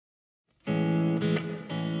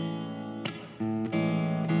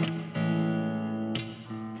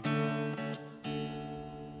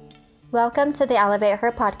Welcome to the Elevate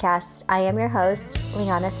Her podcast. I am your host,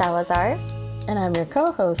 Liana Salazar. And I'm your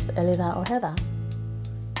co-host, Elida Ojeda.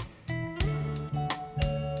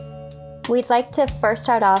 We'd like to first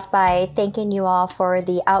start off by thanking you all for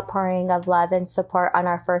the outpouring of love and support on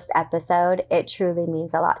our first episode. It truly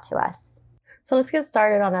means a lot to us. So let's get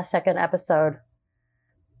started on our second episode.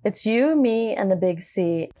 It's you, me, and the big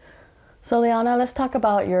C. So Liana, let's talk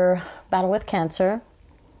about your battle with cancer.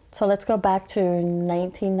 So let's go back to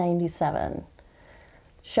 1997.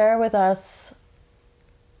 Share with us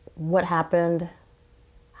what happened,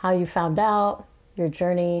 how you found out, your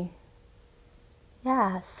journey.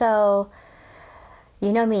 Yeah, so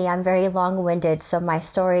you know me, I'm very long-winded, so my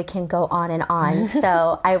story can go on and on.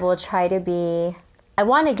 So I will try to I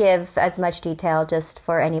want to give as much detail just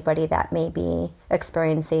for anybody that may be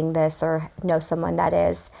experiencing this or know someone that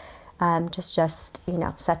is, just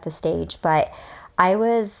set the stage. But I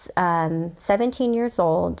was 17 years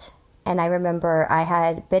old, and I remember I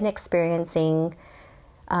had been experiencing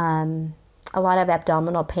a lot of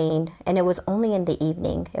abdominal pain, and it was only in the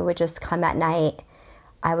evening. It would just come at night.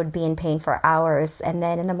 I would be in pain for hours, and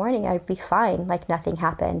then in the morning I'd be fine, like nothing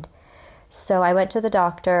happened. So I went to the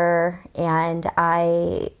doctor, and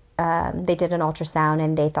they did an ultrasound,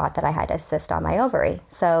 and they thought that I had a cyst on my ovary.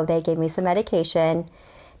 So they gave me some medication.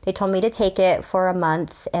 They told me to take it for a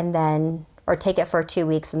month or take it for 2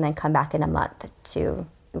 weeks and then come back in a month to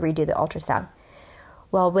redo the ultrasound.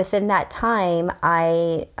 Well, within that time,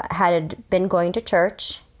 I had been going to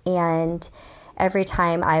church, and every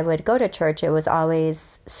time I would go to church, it was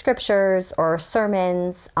always scriptures or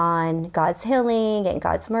sermons on God's healing and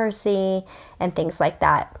God's mercy and things like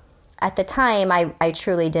that. At the time, I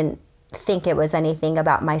truly didn't think it was anything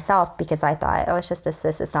about myself because I thought, oh, it's just a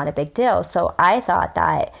cyst, it's not a big deal. So I thought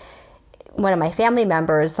that one of my family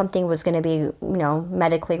members, something was going to be,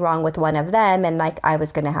 medically wrong with one of them, and I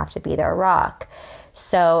was going to have to be their rock.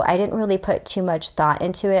 So I didn't really put too much thought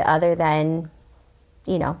into it other than,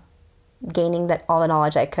 gaining all the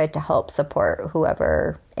knowledge I could to help support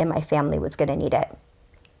whoever in my family was going to need it.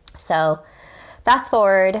 So fast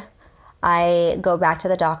forward, I go back to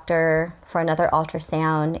the doctor for another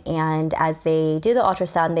ultrasound, and as they do the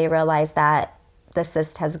ultrasound, they realize that the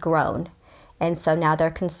cyst has grown. And so now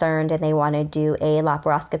they're concerned, and they want to do a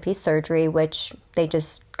laparoscopy surgery, which they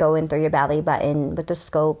just go in through your belly button with the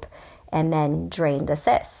scope and then drain the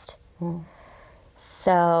cyst.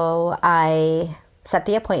 So I set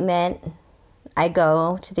the appointment. I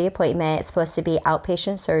go to the appointment. It's supposed to be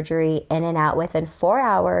outpatient surgery, in and out within 4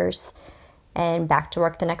 hours, and back to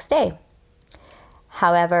work the next day.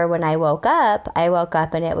 However, when I woke up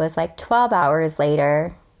and it was 12 hours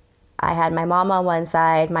later. I had my mom on one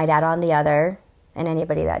side, my dad on the other, and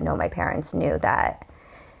anybody that knew my parents knew that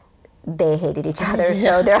they hated each other. Yeah.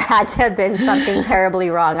 So there had to have been something terribly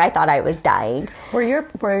wrong. I thought I was dying. Were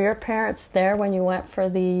your parents there when you went for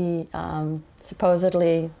the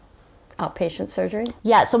supposedly outpatient surgery?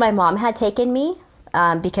 Yeah, so my mom had taken me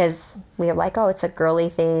because we were like, oh, it's a girly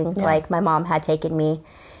thing. Yeah. My mom had taken me.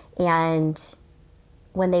 And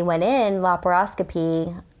when they went in,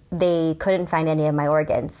 laparoscopy, they couldn't find any of my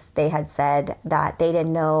organs. They had said that they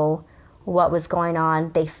didn't know what was going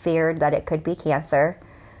on. They feared that it could be cancer.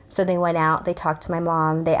 So they went out, they talked to my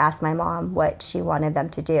mom, they asked my mom what she wanted them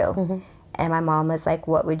to do. Mm-hmm. And my mom was like,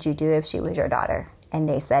 what would you do if she was your daughter? And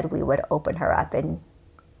they said we would open her up. And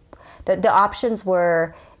the options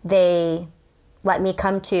were they let me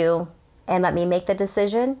come to and let me make the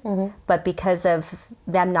decision. Mm-hmm. But because of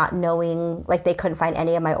them not knowing, they couldn't find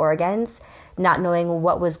any of my organs, not knowing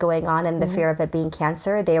what was going on and the fear of it being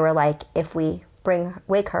cancer, they were like, if we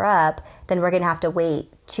wake her up, then we're going to have to wait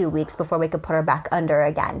 2 weeks before we could put her back under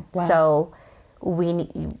again. Wow. So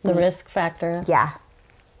the risk factor. Yeah.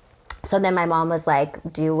 So then my mom was like,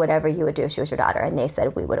 do whatever you would do if she was your daughter. And they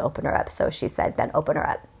said we would open her up. So she said, then open her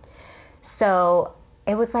up. So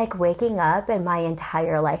it was like waking up and my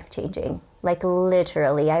entire life changing.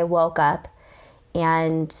 Literally, I woke up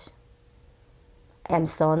and I'm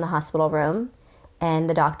still in the hospital room. And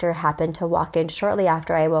the doctor happened to walk in shortly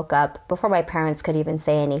after I woke up, before my parents could even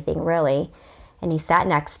say anything, really. And he sat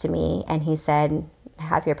next to me and he said,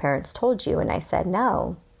 have your parents told you? And I said,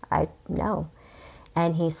 no.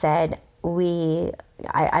 And he said,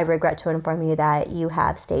 I regret to inform you that you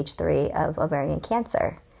have stage 3 of ovarian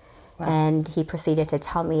cancer. Wow. And he proceeded to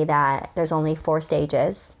tell me that there's only 4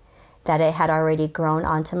 stages, that it had already grown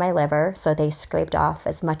onto my liver, so they scraped off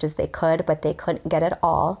as much as they could, but they couldn't get it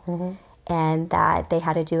all, and that they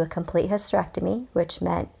had to do a complete hysterectomy, which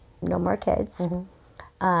meant no more kids.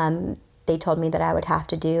 They told me that I would have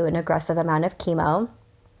to do an aggressive amount of chemo,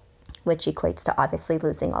 which equates to obviously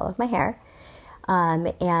losing all of my hair.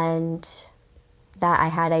 and that I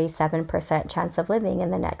had a 7% chance of living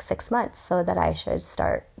in the next 6 months, so that I should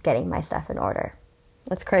start getting my stuff in order.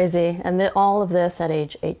 That's crazy. And all of this at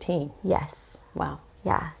age 18. Yes. Wow.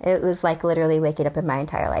 Yeah. It was like literally waking up and my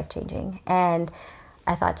entire life changing. And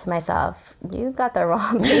I thought to myself, you got the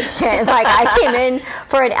wrong patient. Like, I came in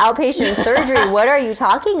for an outpatient surgery. What are you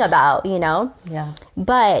talking about, you know? Yeah.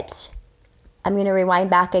 But I'm going to rewind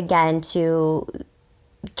back again to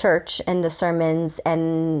church and the sermons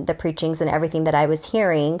and the preachings and everything that I was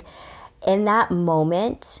hearing. In that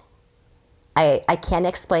moment, I can't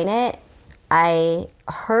explain it. I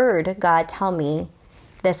heard God tell me,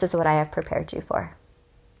 this is what I have prepared you for.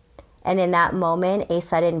 And in that moment, a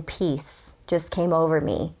sudden peace just came over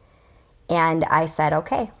me. And I said,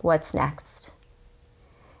 okay, what's next?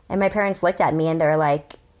 And my parents looked at me and they're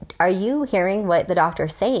like, are you hearing what the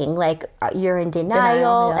doctor's saying? Like, you're in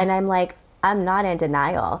denial. Yeah. And I'm like, I'm not in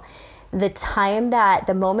denial.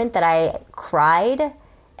 The moment that I cried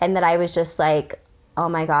and that I was just like, oh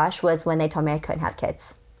my gosh, was when they told me I couldn't have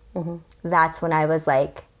kids. Mm-hmm. That's when I was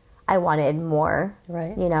like, I wanted more,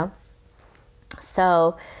 right? You know?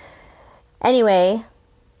 So anyway,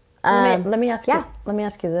 let me ask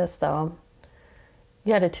you this though.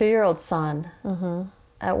 You had a 2-year-old son. Mm-hmm.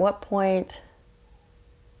 At what point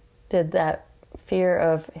did that fear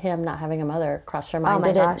of him not having a mother cross your mind? Oh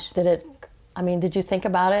my gosh. Did you think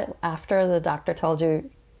about it after the doctor told you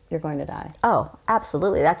you're going to die? Oh,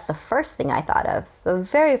 absolutely. That's the first thing I thought of. The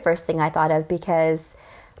very first thing I thought of, because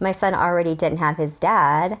my son already didn't have his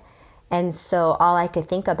dad. And so all I could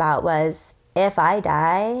think about was, if I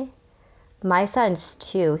die, my son's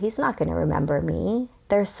 2. He's not going to remember me.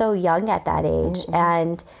 They're so young at that age. Mm-hmm.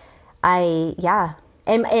 And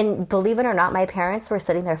And believe it or not, my parents were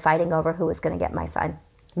sitting there fighting over who was going to get my son.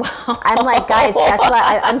 Wow. I'm like, guys, guess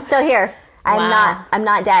what? I'm still here. I'm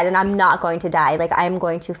not dead, and I'm not going to die. Like, I'm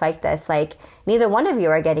going to fight this. Like, neither one of you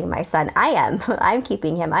are getting my son. I am. I'm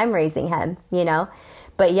keeping him. I'm raising him, you know?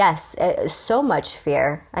 But yes, so much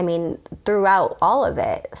fear. I mean, throughout all of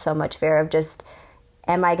it, so much fear of just,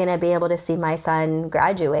 am I going to be able to see my son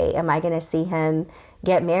graduate? Am I going to see him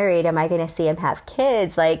get married? Am I going to see him have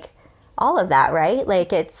kids? Like, all of that, right?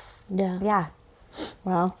 Like, it's, yeah.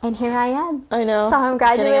 Wow. And here I am. I know. Saw him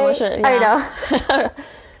graduate. Yeah. I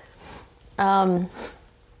know.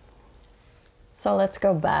 So let's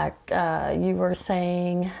go back. You were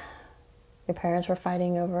saying your parents were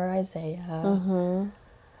fighting over Isaiah. Mm-hmm.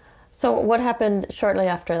 So what happened shortly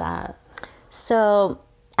after that? So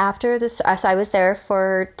after this, so I was there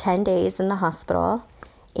for 10 days in the hospital,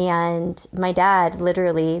 and my dad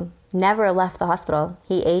literally never left the hospital.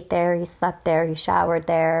 He ate there, he slept there, he showered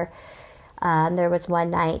there. There was one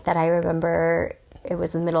night that I remember, it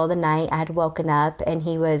was the middle of the night, I had woken up, and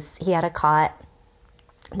he had a cot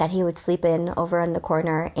that he would sleep in over in the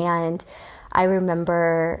corner. And I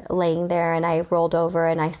remember laying there, and I rolled over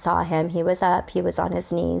and I saw him. He was up, he was on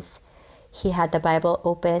his knees. He had the Bible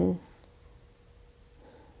open.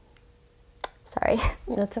 Sorry.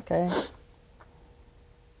 That's okay.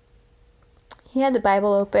 He had the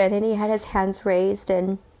Bible open, and he had his hands raised,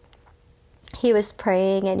 and he was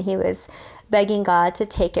praying, and he was begging God to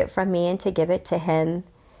take it from me and to give it to him.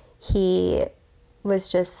 He was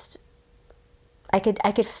just, I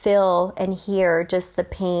could feel and hear just the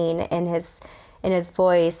pain in his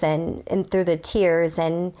voice and through the tears.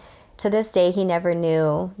 And to this day, he never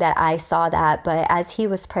knew that I saw that. But as he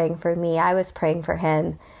was praying for me, I was praying for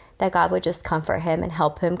him, that God would just comfort him and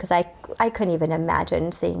help him, because I couldn't even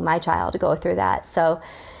imagine seeing my child go through that. So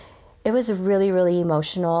it was really, really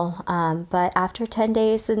emotional. But after 10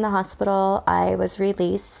 days in the hospital, I was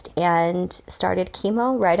released and started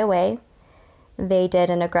chemo right away. They did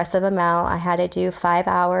an aggressive amount. I had to do 5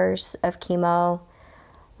 hours of chemo.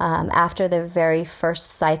 After the very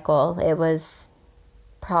first cycle, it was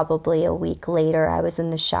probably a week later, I was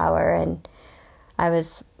in the shower and I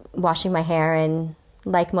was washing my hair, and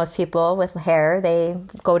like most people with hair, they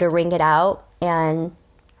go to wring it out, and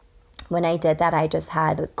when I did that, I just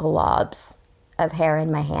had globs of hair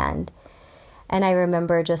in my hand. And I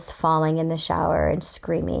remember just falling in the shower and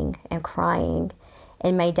screaming and crying.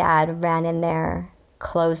 And my dad ran in there,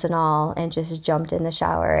 clothes and all, and just jumped in the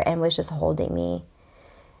shower and was just holding me.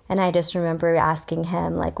 And I just remember asking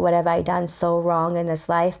him, like, what have I done so wrong in this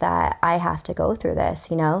life that I have to go through this,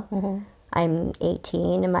 you know? Mm-hmm. I'm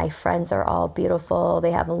 18 and my friends are all beautiful.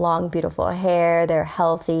 They have long, beautiful hair. They're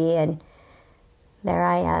healthy. And there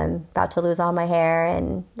I am, about to lose all my hair,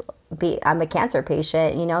 and I'm a cancer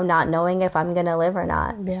patient, you know, not knowing if I'm going to live or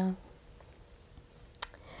not. Yeah.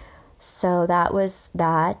 So that was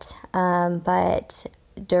that. But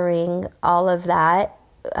during all of that,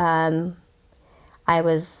 I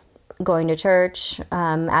was going to church,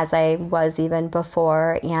 as I was even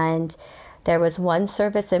before, and there was one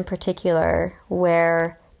service in particular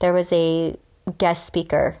where there was a guest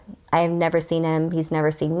speaker. I've never seen him. He's never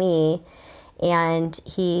seen me. And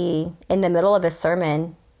he, in the middle of his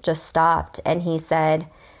sermon, just stopped and he said,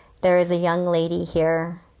 "There is a young lady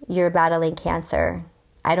here. You're battling cancer.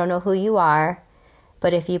 I don't know who you are,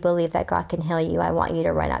 but if you believe that God can heal you, I want you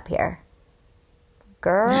to run up here."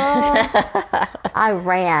 Girl, I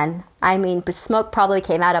ran. I mean, smoke probably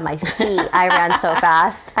came out of my feet. I ran so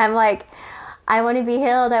fast. I'm like, I want to be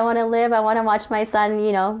healed. I want to live. I want to watch my son,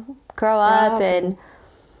 grow up. Wow. And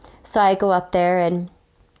so I go up there, and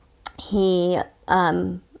he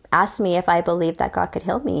asked me if I believed that God could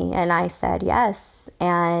heal me. And I said yes.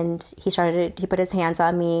 And he put his hands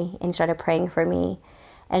on me and started praying for me.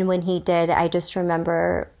 And when he did, I just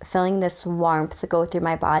remember feeling this warmth go through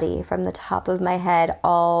my body from the top of my head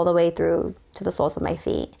all the way through to the soles of my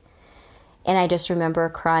feet. And I just remember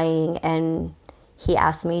crying, and he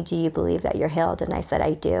asked me, "Do you believe that you're healed?" And I said,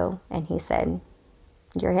 "I do." And he said,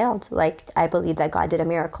 "You're healed. Like, I believe that God did a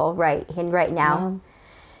miracle right now." Wow.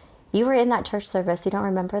 You were in that church service. You don't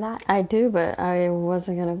remember that? I do, but I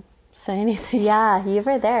wasn't going to say anything. Yeah, you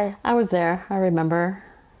were there. I was there. I remember.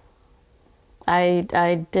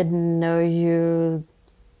 I didn't know you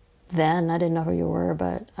then. I didn't know who you were,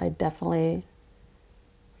 but I definitely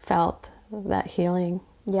felt that healing.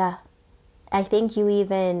 Yeah. I think you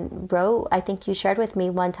even wrote, I think you shared with me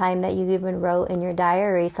one time that you even wrote in your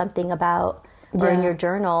diary something about, or in your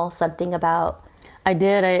journal, something about. I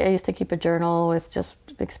did. I used to keep a journal with just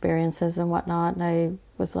experiences and whatnot. And I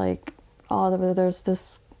was like, oh, there's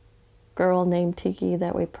this girl named Tiki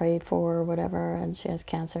that we prayed for or whatever, and she has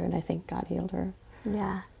cancer, and I think God healed her.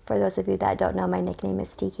 Yeah. For those of you that don't know, my nickname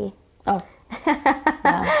is Tiki. Oh.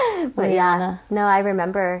 Yeah. But yeah. No, I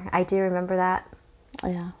remember. I do remember that.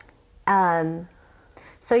 Yeah.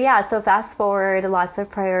 So fast forward, lots of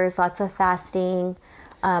prayers, lots of fasting.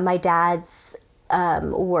 My dad's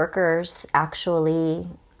workers actually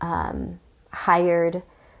hired,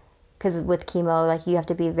 because with chemo, like, you have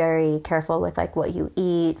to be very careful with like what you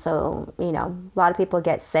eat. So, a lot of people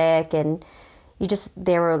get sick, and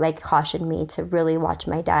they were like cautioned me to really watch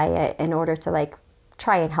my diet in order to like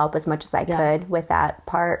try and help as much as I could with that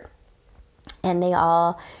part. And they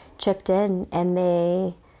all chipped in, and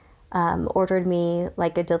they ordered me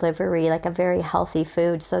like a delivery, like a very healthy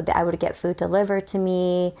food, so that I would get food delivered to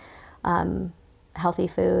me, healthy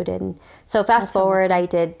food. And so fast forward, I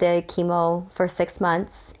did the chemo for 6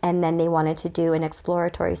 months, and then they wanted to do an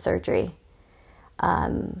exploratory surgery.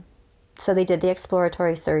 So they did the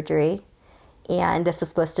exploratory surgery, and this was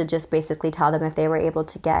supposed to just basically tell them if they were able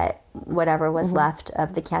to get whatever was left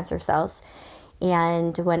of the cancer cells.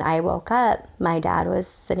 And when I woke up, my dad was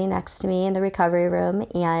sitting next to me in the recovery room,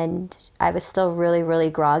 and I was still really, really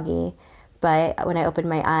groggy. But when I opened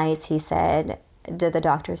my eyes, he said, "Did the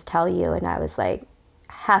doctors tell you?" And I was like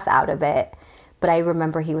half out of it. But I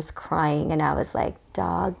remember he was crying, and I was like,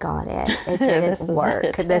 doggone it. It didn't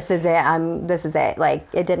work. This is it. This is it. Like,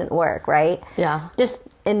 it didn't work, right? Yeah.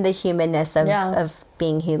 Just in the humanness of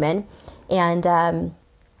being human. And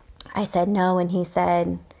I said no, and he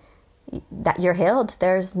said, "That you're healed.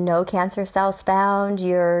 There's no cancer cells found.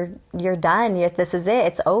 You're done. This is it.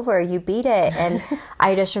 It's over. You beat it." And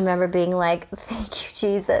I just remember being like, "Thank you,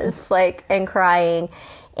 Jesus," like, and crying.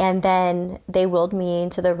 And then they wheeled me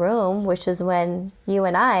into the room, which is when you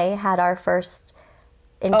and I had our first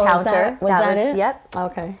encounter. Was that it? Yep.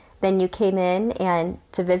 Okay. Then you came in and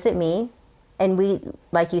to visit me, and we,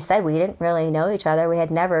 like you said, we didn't really know each other. We had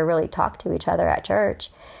never really talked to each other at church.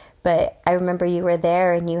 But I remember you were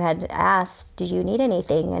there, and you had asked, "Do you need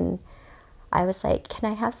anything?" And I was like, "Can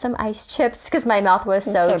I have some ice chips?" Because my mouth was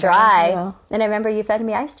so dry. Yeah. And I remember you fed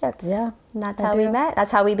me ice chips. Yeah. And that's how we met.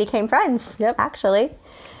 That's how we became friends. Yep. Actually.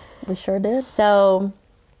 We sure did. So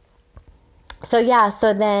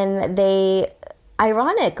then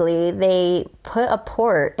ironically, they put a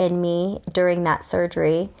port in me during that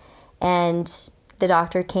surgery, and the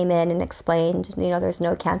doctor came in and explained, there's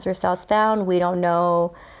no cancer cells found. We don't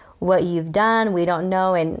know what you've done. We don't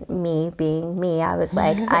know. And me being me, I was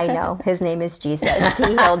like, I know. His name is Jesus. He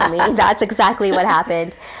healed me. That's exactly what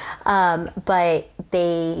happened. But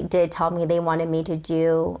they did tell me they wanted me to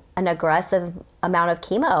do an aggressive amount of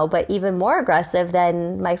chemo, but even more aggressive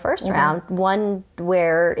than my first round. One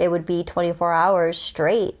where it would be 24 hours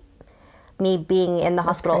straight, me being in the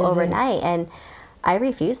hospital overnight. And I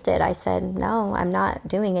refused it. I said, no, I'm not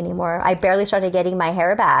doing anymore. I barely started getting my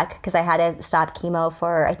hair back because I had to stop chemo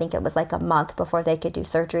for, I think it was like a month before they could do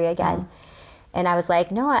surgery again. And I was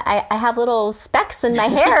like, no, I have little specks in my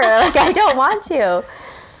hair. Like, I don't want to.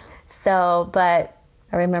 So, but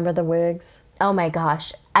I remember the wigs. oh my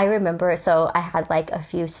gosh. I remember, so I had like a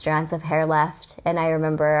few strands of hair left, and I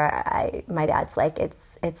remember my dad's like,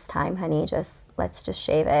 it's time, honey, let's just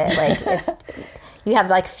shave it. Like, it's you have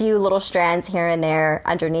like a few little strands here and there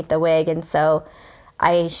underneath the wig, and so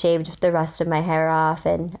I shaved the rest of my hair off,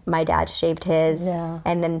 and my dad shaved his,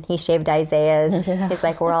 and then he shaved Isaiah's. He's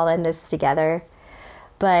like, we're all in this together.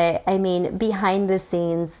 But I mean, behind the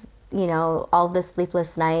scenes, you know, all the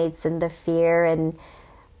sleepless nights and the fear and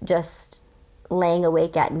just laying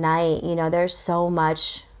awake at night, you know, there's so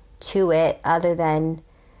much to it other than,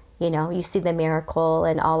 you know, you see the miracle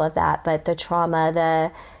and all of that, but the trauma,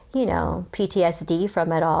 the, you know, PTSD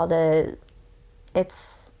from it all,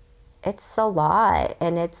 it's a lot,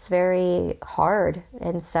 and it's very hard.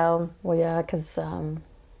 And so, well, yeah, because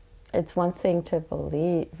it's one thing to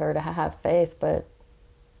believe or to have faith, but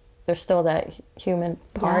there's still that human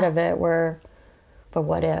part of it where, but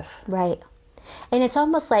what if? Right. And it's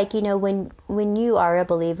almost like, you know, when you are a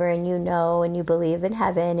believer and you know and you believe in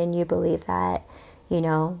heaven and you believe that, you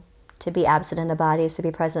know, to be absent in the body is to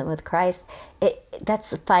be present with Christ,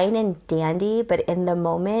 that's fine and dandy. But in the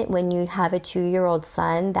moment when you have a 2-year-old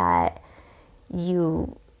son that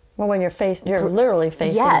you... Well, when you're literally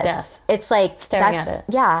facing death. It's like... Staring at it.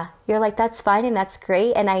 Yeah. You're like, that's fine and that's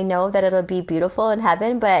great. And I know that it'll be beautiful in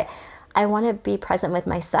heaven, but I want to be present with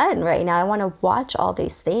my son right now. I want to watch all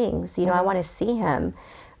these things. You know, I want to see him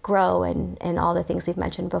grow and all the things we've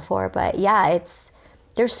mentioned before. But yeah,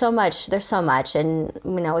 there's so much. And,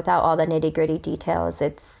 you know, without all the nitty gritty details,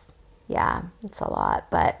 it's a lot.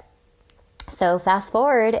 But so fast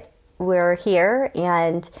forward, we're here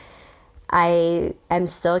and I am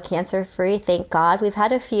still cancer free. Thank God. We've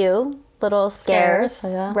had a few little scares.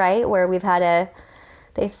 Right? Where we've had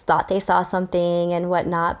they thought they saw something and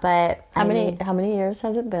whatnot, but how many years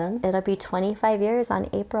has it been? It'll be 25 years on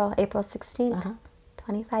April 16th.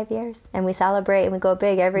 25 years, and we celebrate and we go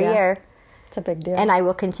big every year. It's a big deal, and I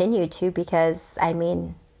will continue to, because I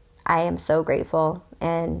mean, I am so grateful.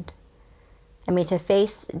 And I mean, to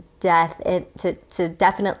face death, to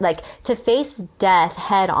definitely, like, to face death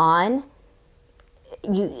head on,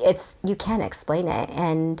 you can't explain it,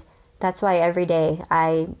 and that's why every day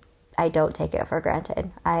I don't take it for granted.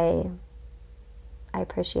 I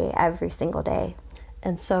appreciate every single day.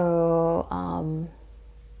 And so,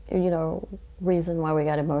 you know, reason why we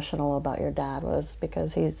got emotional about your dad was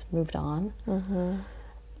because he's moved on,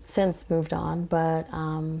 since moved on, but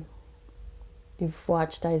you've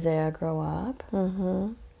watched Isaiah grow up,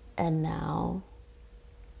 and now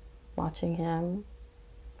watching him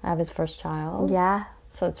have his first child. Yeah.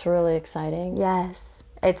 So it's really exciting. Yes.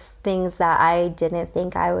 It's things that I didn't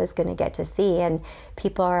think I was going to get to see. And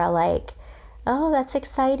people are like, oh, that's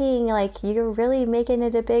exciting. Like, you're really making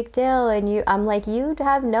it a big deal. And I'm like, you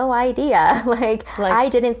have no idea. like, I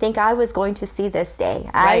didn't think I was going to see this day.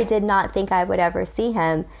 Right. I did not think I would ever see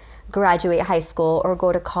him graduate high school or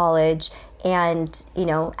go to college and, you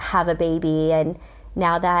know, have a baby. And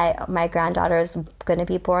now that my granddaughter is going to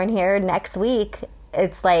be born here next week,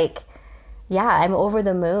 it's like, yeah, I'm over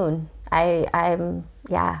the moon. I'm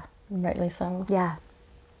rightly so. Yeah.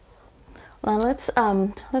 Well, let's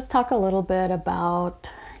talk a little bit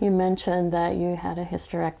about, you mentioned that you had a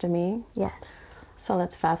hysterectomy. Yes. So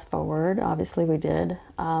let's fast forward. Obviously we did.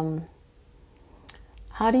 How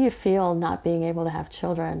do you feel not being able to have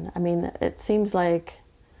children? I mean, it seems like,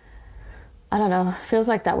 I don't know, it feels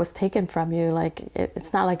like that was taken from you. Like,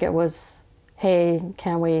 it's not like it was, hey,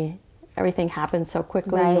 everything happened so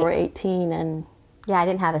quickly. Right. You were 18 and... Yeah, I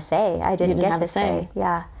didn't have a say. I didn't get to say.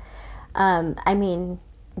 Yeah. I mean,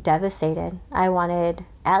 devastated. I wanted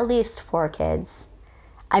at least 4 kids.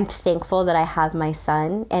 I'm thankful that I have my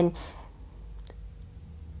son. And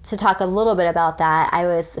to talk a little bit about that, I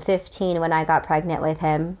was 15 when I got pregnant with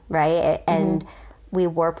him, right? And we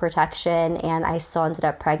wore protection, and I still ended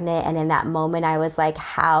up pregnant. And in that moment, I was like,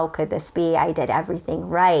 how could this be? I did everything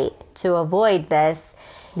right to avoid this.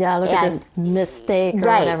 Yeah, look at this mistake or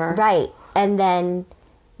whatever. Right. And then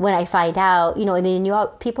when I find out, you know, and then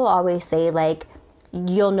people always say, like,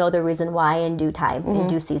 you'll know the reason why in due time, in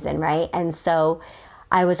due season, right? And so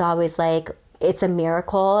I was always like, it's a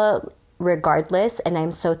miracle regardless, and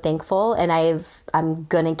I'm so thankful, and I'm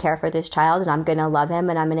going to care for this child, and I'm going to love him,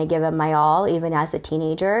 and I'm going to give him my all, even as a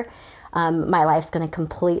teenager. My life's going to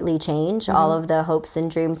completely change. All of the hopes and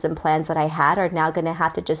dreams and plans that I had are now going to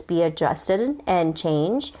have to just be adjusted and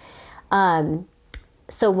change.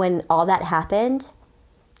 So when all that happened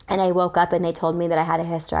and I woke up and they told me that I had a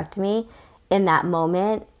hysterectomy, in that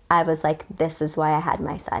moment, I was like, this is why I had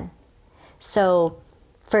my son. So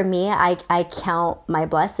for me, I count my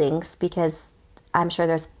blessings because I'm sure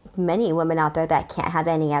there's many women out there that can't have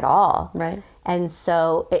any at all. Right. And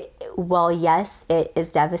so, yes, it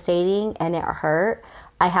is devastating and it hurt.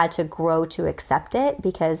 I had to grow to accept it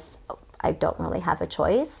because I don't really have a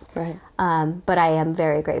choice. Right. But I am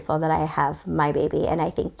very grateful that I have my baby. And I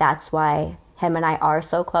think that's why him and I are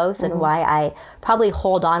so close and why I probably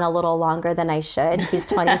hold on a little longer than I should. He's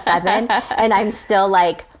 27 and I'm still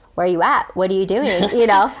like, where are you at? What are you doing? You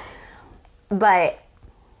know? But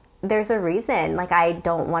there's a reason. Like, I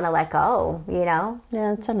don't want to let go, you know?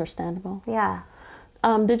 Yeah, it's understandable. Yeah.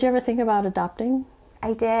 Did you ever think about adopting?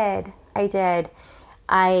 I did.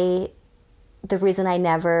 The reason I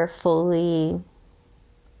never fully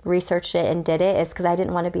researched it and did it is because I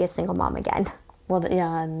didn't want to be a single mom again. Well,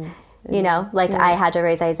 yeah. And, you know, like I had to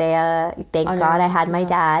raise Isaiah. Thank God I had my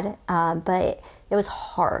dad. But it was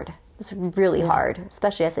hard. It was really hard,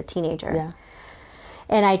 especially as a teenager. Yeah.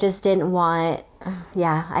 And I just didn't want,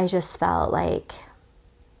 I just felt like,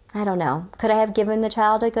 I don't know. Could I have given the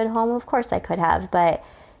child a good home? Of course I could have, but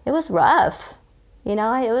it was rough. You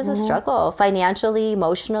know, it was a struggle financially,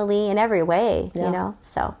 emotionally, in every way, you know.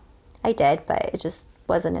 So I did, but it just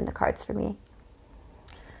wasn't in the cards for me.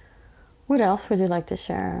 What else would you like to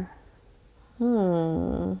share?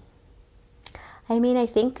 I mean, I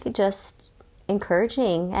think just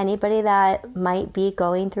encouraging anybody that might be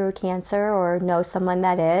going through cancer or know someone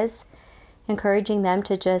that is, encouraging them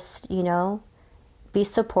to just, you know, be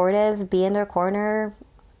supportive, be in their corner,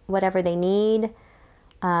 whatever they need.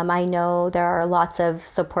 I know there are lots of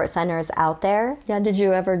support centers out there. Yeah, did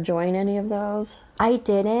you ever join any of those? I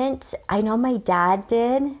didn't. I know my dad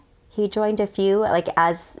did. He joined a few, like,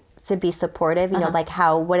 as to be supportive, you know, like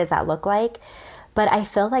what does that look like? But I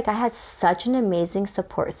feel like I had such an amazing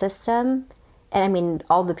support system. And I mean,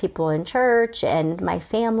 all the people in church and my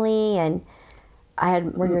family, and I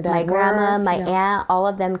had my grandma, my aunt, all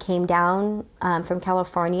of them came down from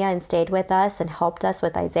California and stayed with us and helped us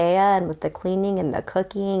with Isaiah and with the cleaning and the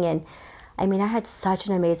cooking. And I mean, I had such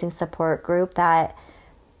an amazing support group that,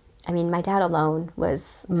 I mean, my dad alone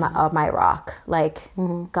was my rock. Like,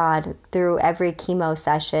 God, through every chemo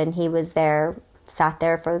session, he was there, sat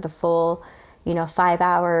there for the full, 5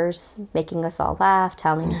 hours, making us all laugh,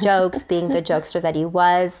 telling jokes, being the jokester that he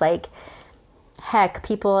was. Like, heck,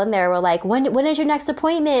 people in there were like, when is your next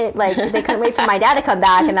appointment? Like, they couldn't wait for my dad to come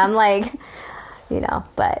back. And I'm like,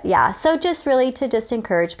 but yeah. So just really to just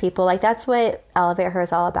encourage people. Like, that's what Elevate Her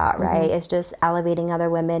is all about, right? Is just elevating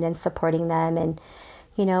other women and supporting them. And,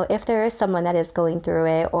 if there is someone that is going through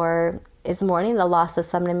it or is mourning the loss of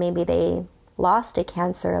someone, maybe they lost to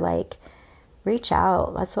cancer, like, reach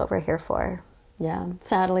out. That's what we're here for. Yeah.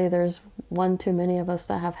 Sadly, there's one too many of us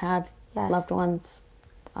that have had loved ones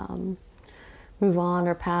move on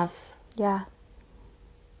or pass. Yeah.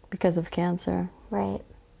 Because of cancer. Right.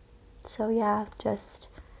 So yeah, just,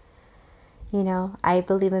 I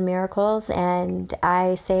believe in miracles and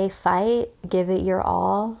I say fight, give it your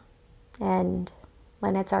all. And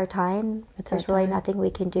when it's our time, there's really nothing we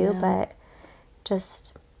can do but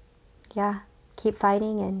just, keep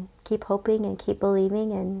fighting and keep hoping and keep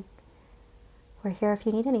believing, and we're here if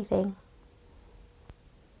you need anything.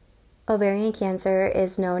 Ovarian cancer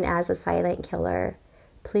is known as a silent killer.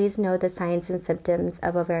 Please know the signs and symptoms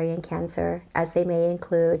of ovarian cancer, as they may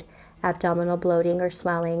include abdominal bloating or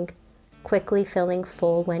swelling, quickly feeling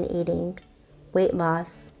full when eating, weight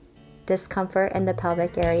loss, discomfort in the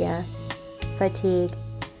pelvic area, fatigue,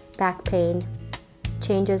 back pain,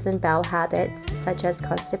 changes in bowel habits such as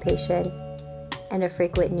constipation, and a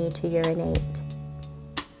frequent need to urinate.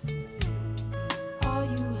 Are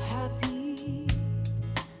you happy?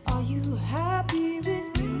 Are you happy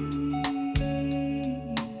with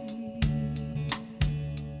me?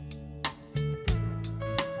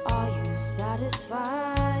 Are you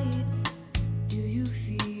satisfied? Do you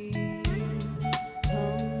feel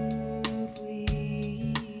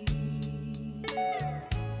complete? I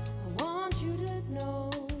want you to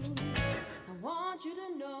know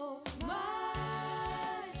my